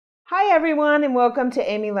Hi everyone, and welcome to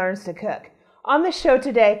Amy Learns to Cook. On the show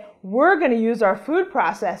today, we're going to use our food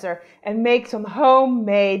processor and make some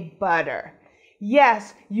homemade butter.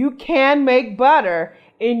 Yes, you can make butter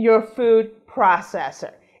in your food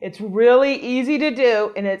processor. It's really easy to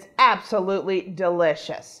do and it's absolutely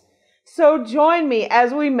delicious. So join me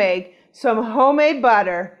as we make some homemade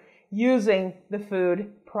butter using the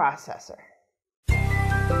food processor.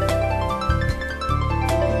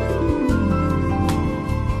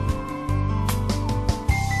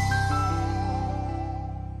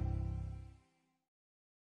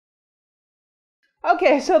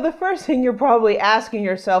 Okay, so the first thing you're probably asking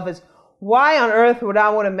yourself is, why on earth would I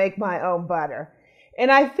want to make my own butter?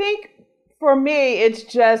 And I think for me,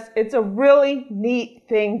 it's a really neat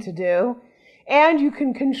thing to do. And you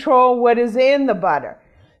can control what is in the butter.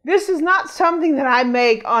 This is not something that I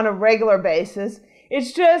make on a regular basis.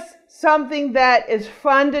 It's just something that is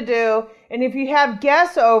fun to do. And if you have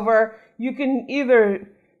guests over, you can either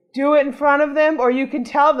do it in front of them or you can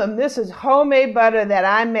tell them, this is homemade butter that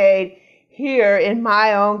I made here in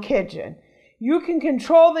my own kitchen. You can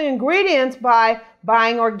control the ingredients by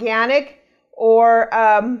buying organic or,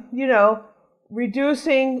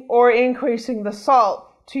 reducing or increasing the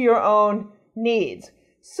salt to your own needs.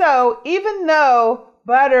 So even though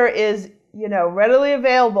butter is, readily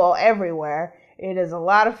available everywhere, it is a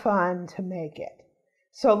lot of fun to make it.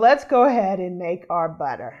 So let's go ahead and make our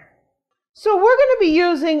butter. So we're going to be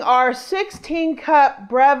using our 16-cup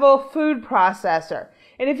Breville Food Processor.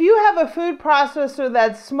 And if you have a food processor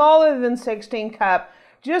that's smaller than 16 cup,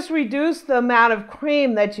 just reduce the amount of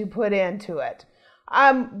cream that you put into it.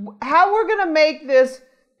 How we're going to make this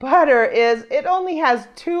butter is it only has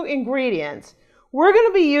 2 ingredients. We're going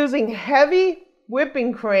to be using heavy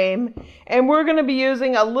whipping cream and we're going to be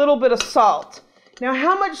using a little bit of salt. Now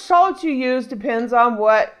how much salt you use depends on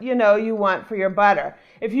what you want for your butter.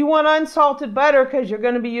 If you want unsalted butter because you're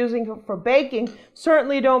going to be using it for baking,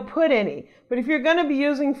 certainly don't put any. But if you're going to be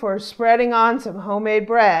using for spreading on some homemade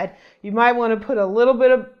bread, you might want to put a little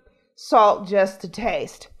bit of salt just to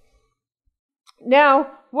taste.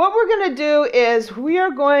 Now, what we're going to do is we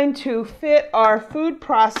are going to fit our food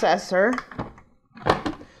processor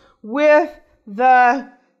with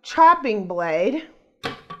the chopping blade.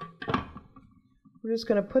 We're just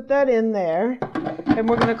going to put that in there and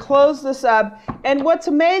we're going to close this up. And what's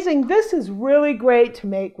amazing, this is really great to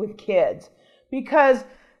make with kids because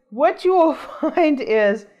what you will find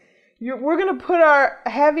is we're going to put our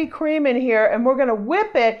heavy cream in here and we're going to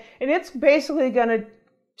whip it and it's basically going to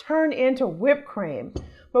turn into whipped cream.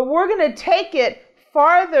 But we're going to take it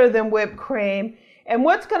farther than whipped cream and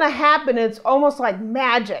what's going to happen is almost like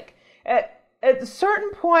magic. At a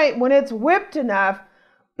certain point when it's whipped enough,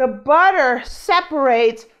 the butter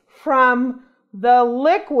separates from the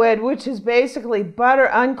liquid, which is basically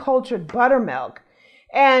uncultured buttermilk.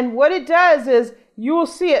 And what it does is you will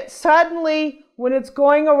see it suddenly when it's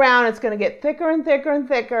going around, it's going to get thicker and thicker and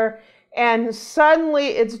thicker. And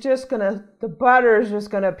suddenly the butter is just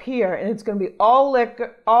going to appear and it's going to be all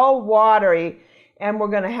liquid, all watery, and we're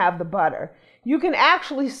going to have the butter. You can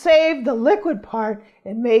actually save the liquid part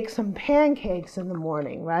and make some pancakes in the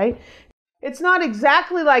morning, right? It's not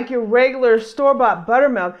exactly like your regular store-bought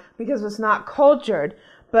buttermilk because it's not cultured,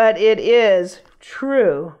 but it is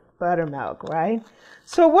true buttermilk, right?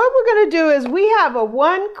 So what we're going to do is we have a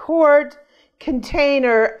 1-quart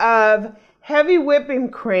container of heavy whipping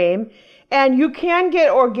cream, and you can get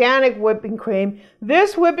organic whipping cream.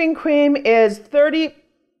 This whipping cream is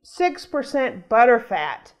 36% butter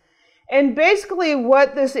fat. And basically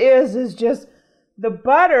what this is just the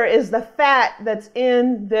butter is the fat that's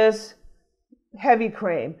in this heavy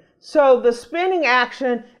cream. So the spinning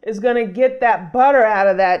action is going to get that butter out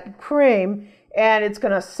of that cream and it's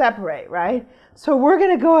going to separate, right? So we're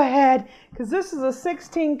going to go ahead, because this is a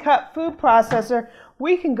 16-cup food processor,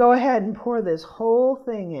 we can go ahead and pour this whole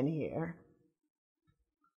thing in here.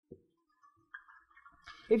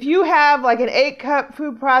 If you have like an 8-cup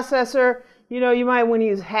food processor, you might want to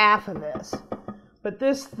use half of this. But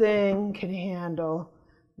this thing can handle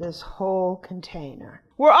this whole container.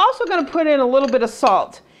 We're also going to put in a little bit of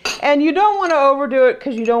salt. And you don't want to overdo it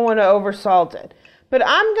because you don't want to oversalt it. But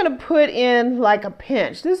I'm going to put in like a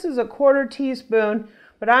pinch. This is a 1/4 teaspoon,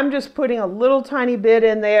 but I'm just putting a little tiny bit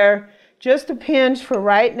in there, just a pinch for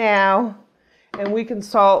right now. And we can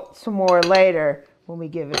salt some more later when we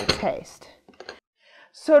give it a taste.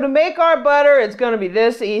 So to make our butter, it's going to be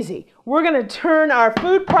this easy. We're going to turn our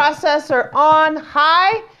food processor on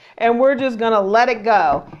high and we're just going to let it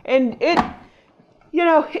go. And it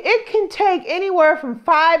can take anywhere from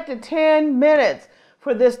 5 to 10 minutes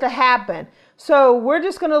for this to happen. So we're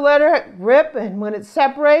just going to let her rip, and when it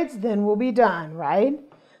separates, then we'll be done, right?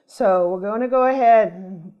 So we're going to go ahead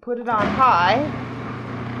and put it on high.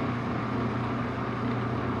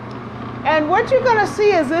 And what you're going to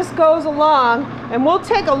see as this goes along, and we'll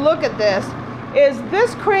take a look at this, is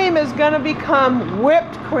this cream is going to become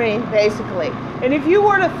whipped cream, basically. And if you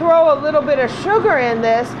were to throw a little bit of sugar in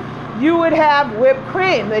this, you would have whipped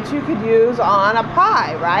cream that you could use on a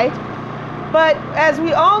pie, right? But as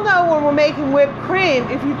we all know, when we're making whipped cream,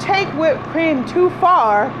 if you take whipped cream too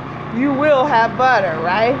far, you will have butter,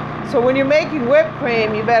 right? So when you're making whipped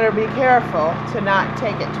cream, you better be careful to not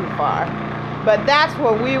take it too far. But that's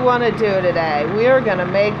what we want to do today. We are going to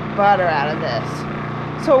make butter out of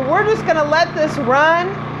this. So we're just going to let this run,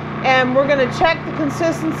 and we're going to check the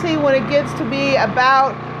consistency when it gets to be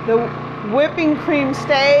about the whipping cream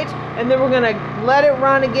stage, and then we're going to let it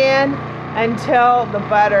run again until the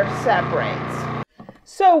butter separates.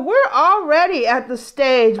 So we're already at the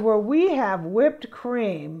stage where we have whipped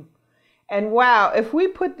cream. And wow, if we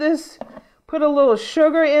put a little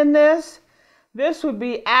sugar in this would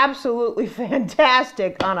be absolutely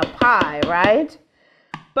fantastic on a pie, right?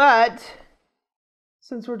 But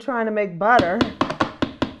since we're trying to make butter,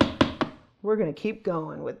 we're going to keep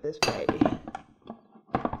going with this baby.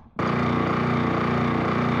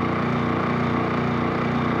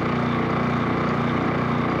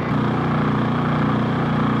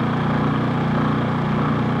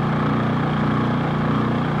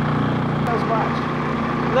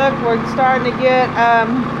 Look, we're starting to get,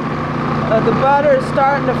 the butter is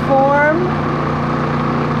starting to form.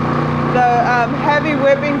 The heavy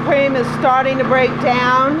whipping cream is starting to break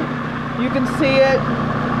down. You can see it.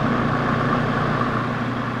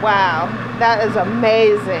 Wow, that is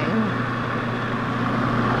amazing.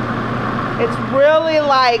 It's really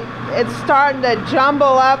like, it's starting to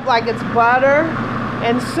jumble up like it's butter.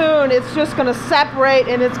 And soon it's just going to separate,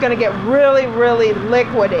 and it's going to get really, really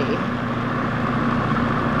liquidy.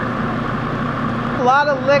 A lot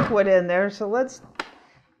of liquid in there, so let's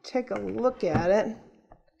take a look at it.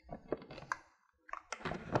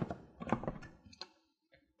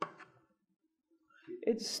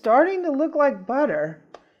 It's starting to look like butter.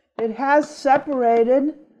 It has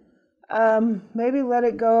separated. Maybe let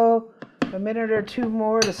it go a minute or two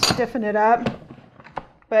more to stiffen it up.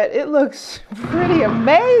 But it looks pretty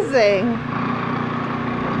amazing.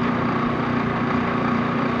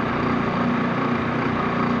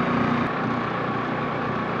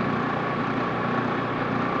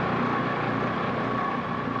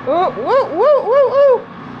 Ooh, woo, woo, woo, woo.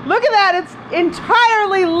 Look at that, it's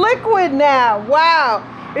entirely liquid now. Wow,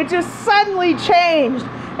 it just suddenly changed,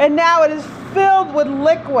 and now it is filled with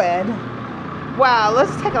liquid. Wow,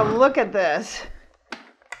 let's take a look at this.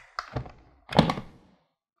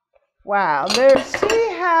 Wow, see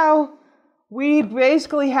how we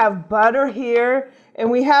basically have butter here,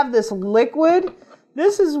 and we have this liquid?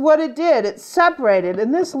 This is what it did, it separated,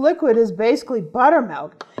 and this liquid is basically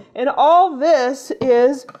buttermilk. And all this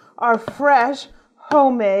is our fresh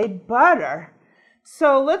homemade butter.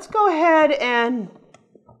 So let's go ahead and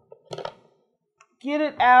get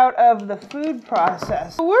it out of the food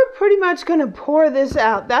processor. So we're pretty much going to pour this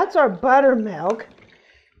out. That's our buttermilk.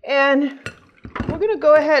 And we're going to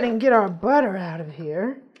go ahead and get our butter out of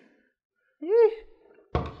here.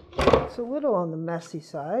 It's a little on the messy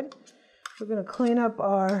side. We're going to clean up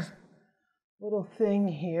our little thing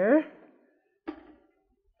here.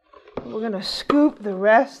 We're going to scoop the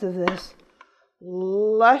rest of this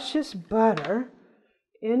luscious butter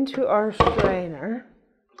into our strainer.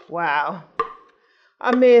 Wow.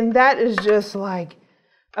 I mean, that is just like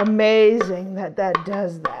amazing that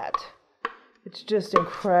does that. It's just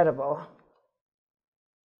incredible.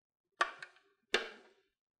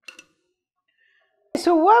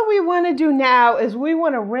 So what we want to do now is we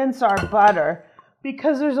want to rinse our butter,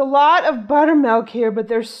 because there's a lot of buttermilk here, but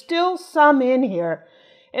there's still some in here.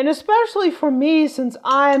 And especially for me, since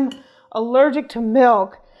I'm allergic to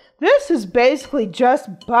milk, this is basically just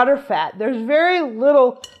butterfat. There's very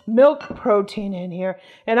little milk protein in here,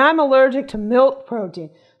 and I'm allergic to milk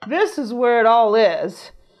protein. This is where it all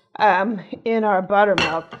is in our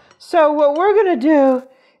buttermilk. So what we're going to do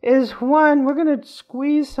is, one, we're going to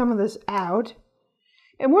squeeze some of this out,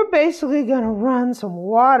 and we're basically going to run some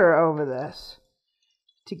water over this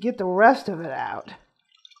to get the rest of it out.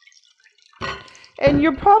 And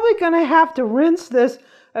you're probably going to have to rinse this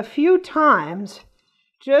a few times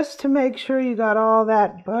just to make sure you got all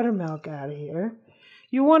that buttermilk out of here.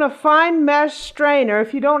 You want a fine mesh strainer.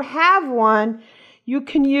 If you don't have one, you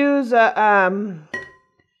can use some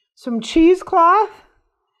cheesecloth,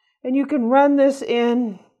 and you can run this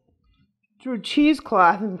in through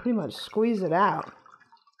cheesecloth and pretty much squeeze it out.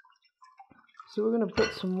 So we're going to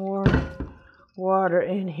put some more water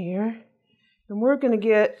in here. And we're going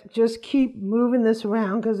to just keep moving this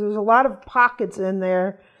around because there's a lot of pockets in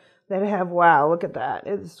there that have, wow, look at that.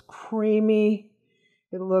 It's creamy.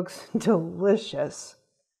 It looks delicious.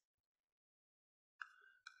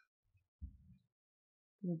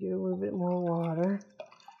 Get a little bit more water.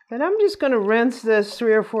 And I'm just going to rinse this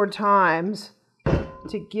 3 or 4 times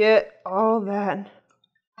to get all that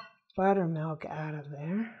buttermilk out of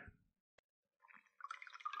there.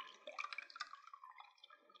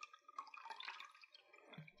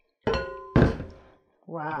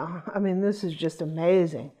 Wow, I mean, this is just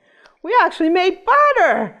amazing. We actually made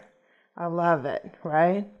butter. I love it,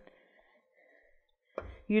 right?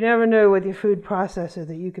 You never know with your food processor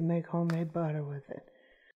that you can make homemade butter with it.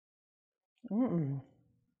 We're going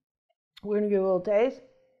to give it a little taste.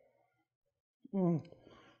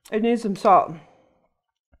 It needs some salt.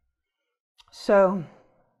 So,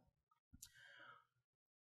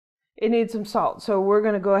 it needs some salt. So we're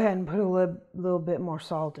going to go ahead and put a little bit more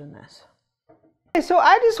salt in this. Okay, so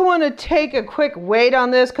I just want to take a quick weight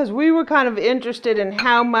on this because we were kind of interested in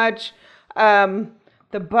how much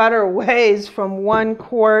the butter weighs from 1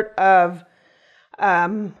 quart of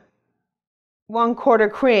 1 quart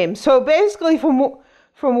of cream. So basically from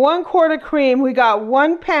 1 quart of cream, we got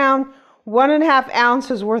 1 pound, 1.5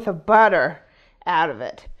 ounces worth of butter out of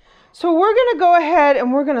it. So we're going to go ahead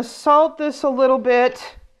and we're going to salt this a little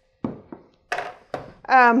bit.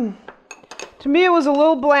 To me, it was a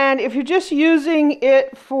little bland. If you're just using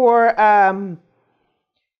it for,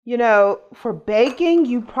 you know, for baking,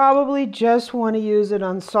 you probably just want to use it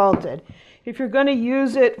unsalted. If you're going to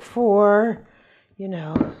use it for, you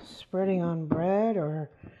know, spreading on bread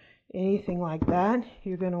or anything like that,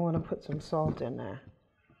 you're going to want to put some salt in there.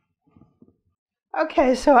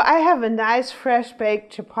 Okay, so I have a nice fresh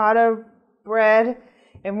baked ciabatta bread,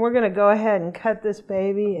 and we're going to go ahead and cut this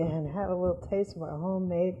baby and have a little taste of our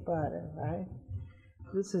homemade butter, right?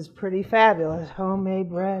 This is pretty fabulous, homemade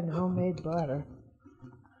bread and homemade butter.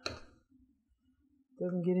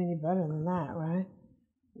 Doesn't get any better than that, right?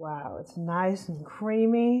 Wow, it's nice and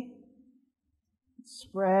creamy. It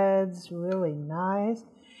spreads really nice.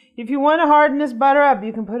 If you want to harden this butter up,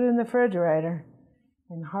 you can put it in the refrigerator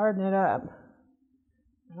and harden it up.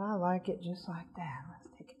 And I like it just like that. Let's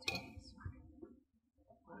take a taste.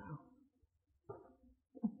 Wow.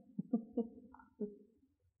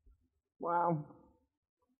 Wow.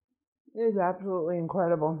 It is absolutely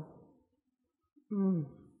incredible.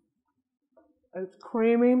 It's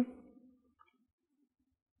creamy.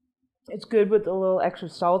 It's good with a little extra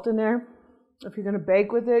salt in there. If you're going to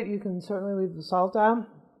bake with it, you can certainly leave the salt out.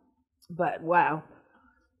 But wow.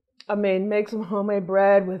 I mean, make some homemade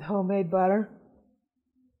bread with homemade butter.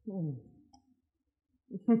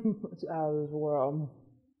 It's out of this world.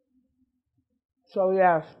 So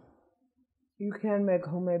yes, you can make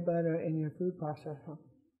homemade butter in your food processor.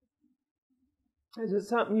 Is it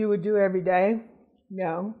something you would do every day?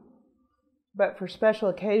 No. But for special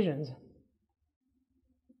occasions,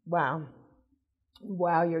 wow.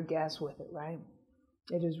 Wow your guests with it, right?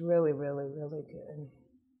 It is really, really, really good.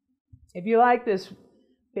 If you like this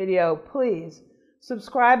video, please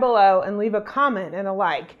subscribe below and leave a comment and a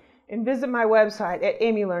like. And visit my website at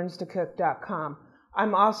amylearnstocook.com.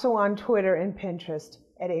 I'm also on Twitter and Pinterest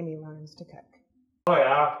at amylearnstocook. Oh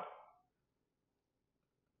yeah.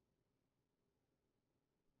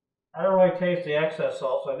 I don't really taste the excess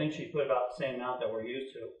salt, so I think she put about the same amount that we're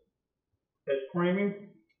used to. It's creamy,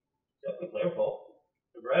 definitely flavorful.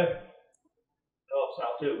 The bread helps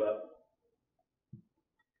out too, but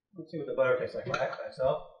let's see what the butter tastes like by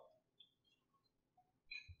itself.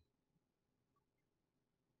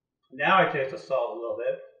 Now I taste the salt a little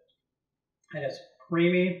bit, and it's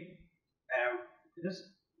creamy, and just,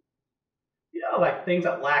 you know, like things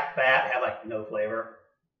that lack fat have like no flavor.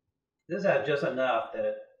 This has just enough that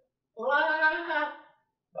it, oh,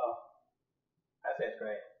 that tastes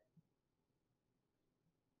great.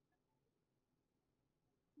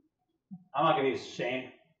 I'm not gonna use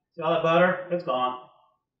shame. See all that butter? It's gone.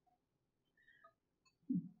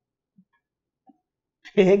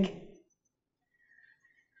 Pig.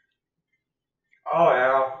 Oh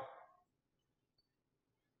yeah.